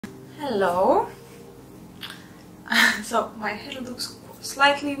Hello. So my hair looks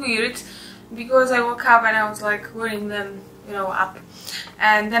slightly weird because I woke up and I was like wearing them, you know, up,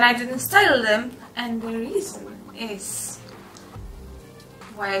 and then I didn't style them, and the reason is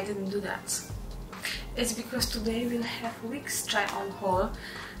why I didn't do that. It's because today we'll have WIGS try on haul,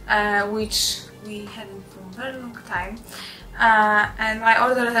 which we hadn't for a very long time, and I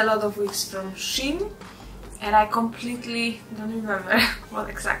ordered a lot of wigs from Shein, and I completely don't remember what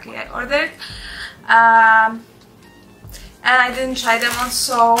exactly I ordered, and I didn't try them on,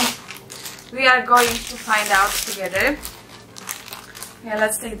 so we are going to find out together. Yeah,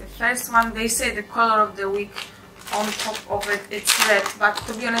 let's take the first one. They say the color of the wig on top of it, it's red, but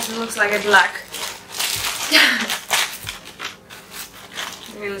to be honest it looks like a black.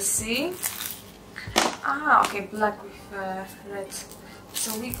 We'll see. Ah, okay, black with red.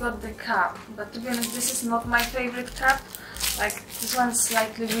 So we got the cap, but to be honest this is not my favorite cap. Like, this one's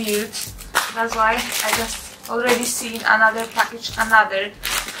slightly weird. That's why I just already seen another package, another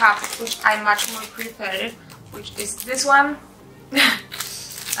cap which I much more prefer, which is this one.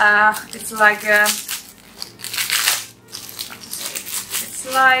 It's like a, how to say it? It's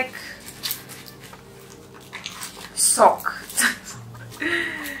like sock.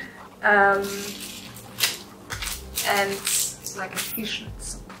 And it's like a fishnet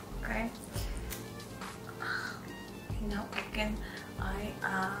sock, okay? Now again, I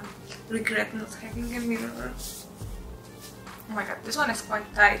regret not having a mirror. Oh my god, this one is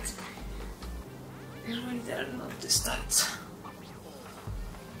quite tight. Usually they're not this tight.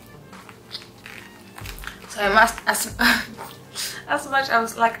 So I must, as much I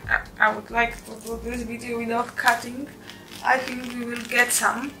was like, I would like to do this video without cutting, I think we will get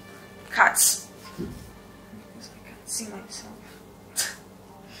some cuts because I can't see myself.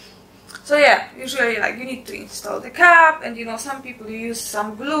 So yeah, usually like you need to install the cap, and you know, some people use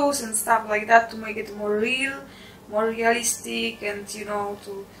some glues and stuff like that to make it more real, more realistic, and you know,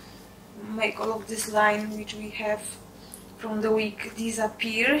 to make all of this line which we have from the wig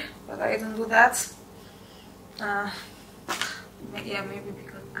disappear, but I don't do that. Yeah, maybe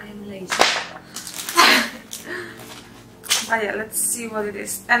because I am lazy. But yeah, let's see what it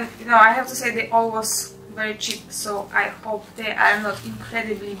is. And you know, I have to say they all was very cheap, so I hope they are not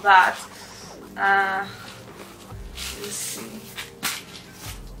incredibly bad. Let's see.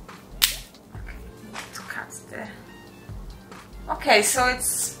 Okay, need to cut the. Okay, so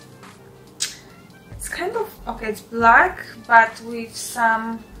it's kind of okay. It's black, but with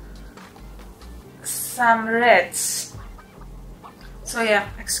some reds. So yeah,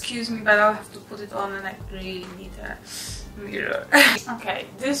 excuse me, but I'll have to put it on, and I really need a mirror. Okay,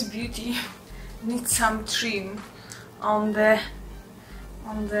 this beauty needs some trim on the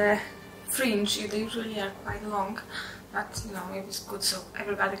fringe. They usually are quite long, but you know, maybe it's good so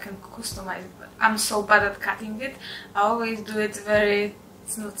everybody can customize it. But I'm so bad at cutting it. I always do it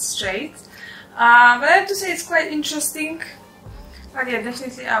it's not straight. But I have to say it's quite interesting. But yeah,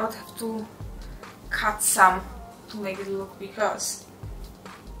 definitely I would have to cut some to make it look, because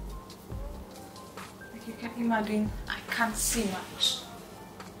like you can imagine I can't see much.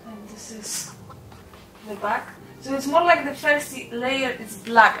 And this is the back. So it's more like the first layer is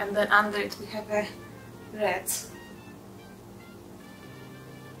black, and then under it we have a red.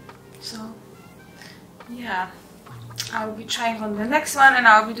 So yeah, I'll be trying on the next one, and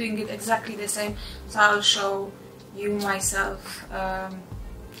I'll be doing it exactly the same. So I'll show you myself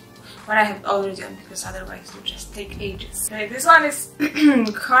when I have it already on, because otherwise it will just take ages. Okay, this one is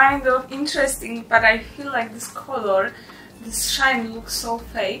kind of interesting, but I feel like this color, this shine looks so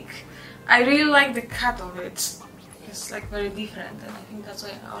fake. I really like the cut of it. It's like very different, and I think that's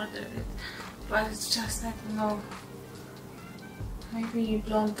why I ordered it. But it's just, I don't know, maybe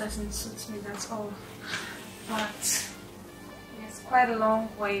blonde doesn't suit me, that's all. But yeah, it's quite a long,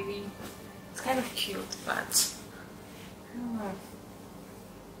 wavy. It's kind of cute, but I don't know.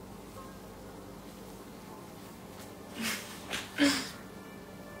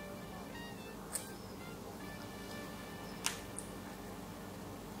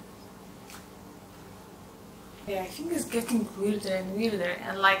 Yeah, I think it's getting weirder and weirder,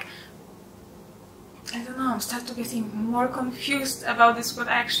 and like, I don't know, I'm starting to getting more confused about this, what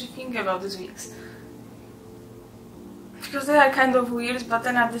I actually think about these wigs. Because they are kind of weird, but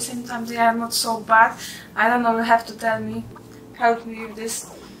then at the same time they are not so bad. I don't know, you have to tell me, help me with this.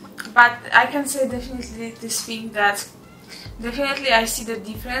 But I can say definitely this thing that definitely I see the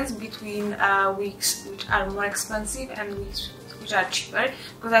difference between wigs which are more expensive and wigs which are cheaper,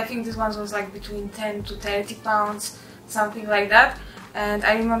 because I think this one was like between 10 to 30 pounds, something like that. And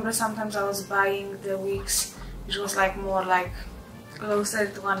I remember sometimes I was buying the wigs which was like more like closer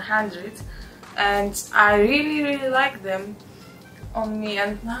to 100, and I really like them on me,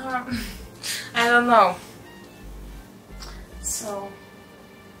 and now I don't know. So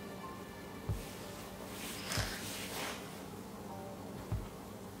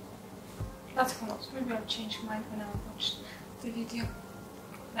but who knows, maybe I'll change mine when I watch the video,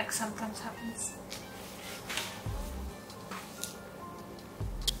 like sometimes happens.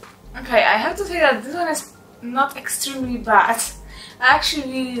 Okay, I have to say that this one is not extremely bad. I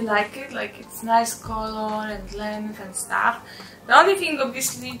actually really like it, like it's nice color and length and stuff. The only thing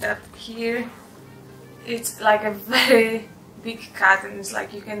obviously that here it's like a very big cut, and it's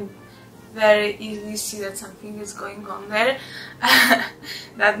like you can very easily see that something is going on there.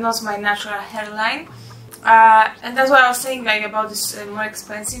 That's not my natural hairline. And that's what I was saying, like about this more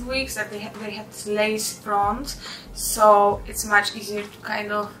expensive wigs, that they had lace front, so it's much easier to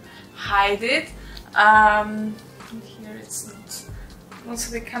kind of hide it. And here it's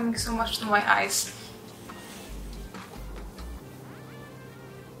not becoming so much to my eyes.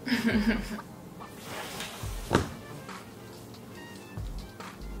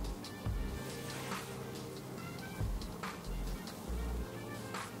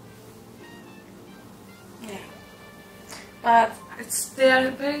 But they are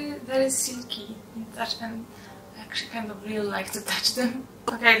very silky in touch, and I actually kind of really like to touch them.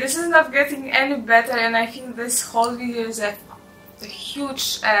 Okay, this is not getting any better, and I think this whole video is a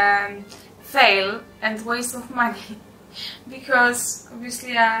huge fail and waste of money, because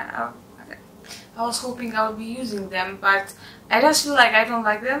obviously I was hoping I would be using them, but I just feel like I don't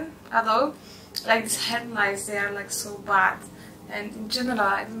like them at all. Like these headlines, they are like so bad, and in general,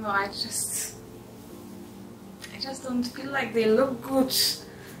 I don't know, I just don't feel like they look good.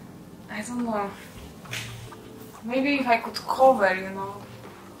 I don't know. Maybe if I could cover, you know,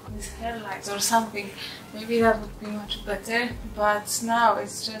 these hairlines or something, maybe that would be much better. But now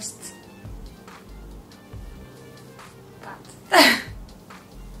it's just bad.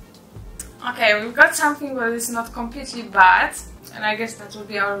 Okay, we've got something that is not completely bad, and I guess that will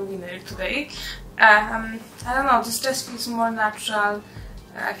be our winner today. I don't know, this just feels more natural.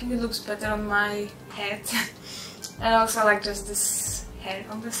 I think it looks better on my head. And also like just this hair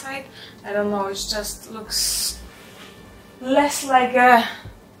on the side, I don't know, it just looks less like a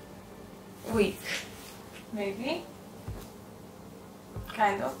wig, maybe,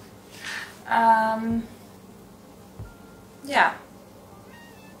 kind of. Yeah,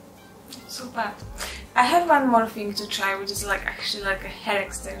 not so bad. I have one more thing to try, which is like actually like a hair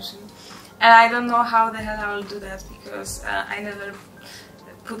extension, and I don't know how the hell I will do that, because I never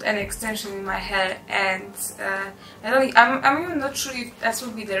put an extension in my hair, and I'm even not sure if that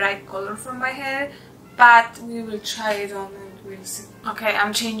will be the right color for my hair, but we will try it on and we'll see. Okay,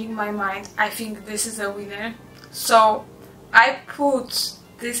 I'm changing my mind. I think this is a winner. So I put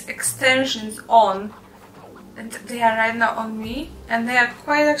these extensions on, and they are right now on me, and they are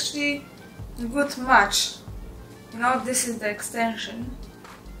quite actually a good match. You know, this is the extension,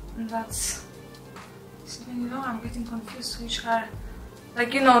 and that's, you know, I'm getting confused which are,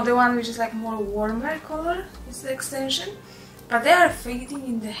 like, you know, the one which is like more warmer color is the extension, but they are fading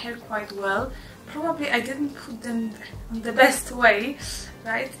in the hair quite well. Probably I didn't put them on the best way,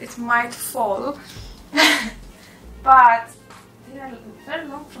 right? It might fall, but they are very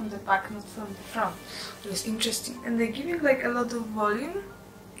long from the back, not from the front, which is interesting. And they're giving like a lot of volume,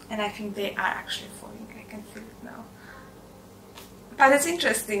 and I think they are actually falling. I can feel it now. But it's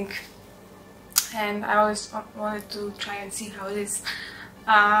interesting, and I always wanted to try and see how it is.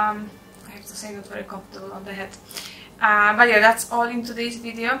 I have to say, not very comfortable on the head. But yeah, that's all in today's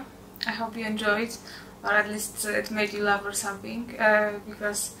video. I hope you enjoyed, or at least it made you laugh or something,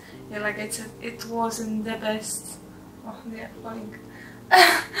 because yeah, like I said, it wasn't the best. Oh, they are falling.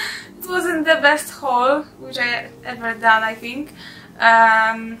 It wasn't the best haul which I ever done, I think.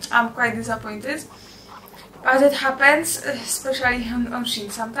 I'm quite disappointed, but it happens, especially on Shein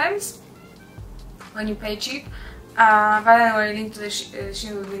sometimes when you pay cheap. But anyway, link to the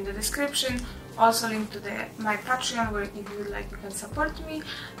Shein will be in the description. Also link to my Patreon, where if you would like you can support me.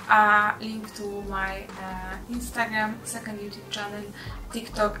 Link to my Instagram, second YouTube channel,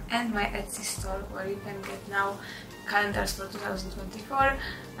 TikTok, and my Etsy store, where you can get now calendars for 2024,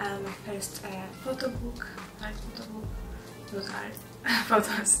 my first photo book, art photo book, those are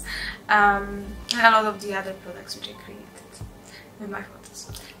photos, and a lot of the other products which I created with my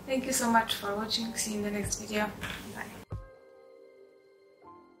photos. Thank you so much for watching. See you in the next video. Bye.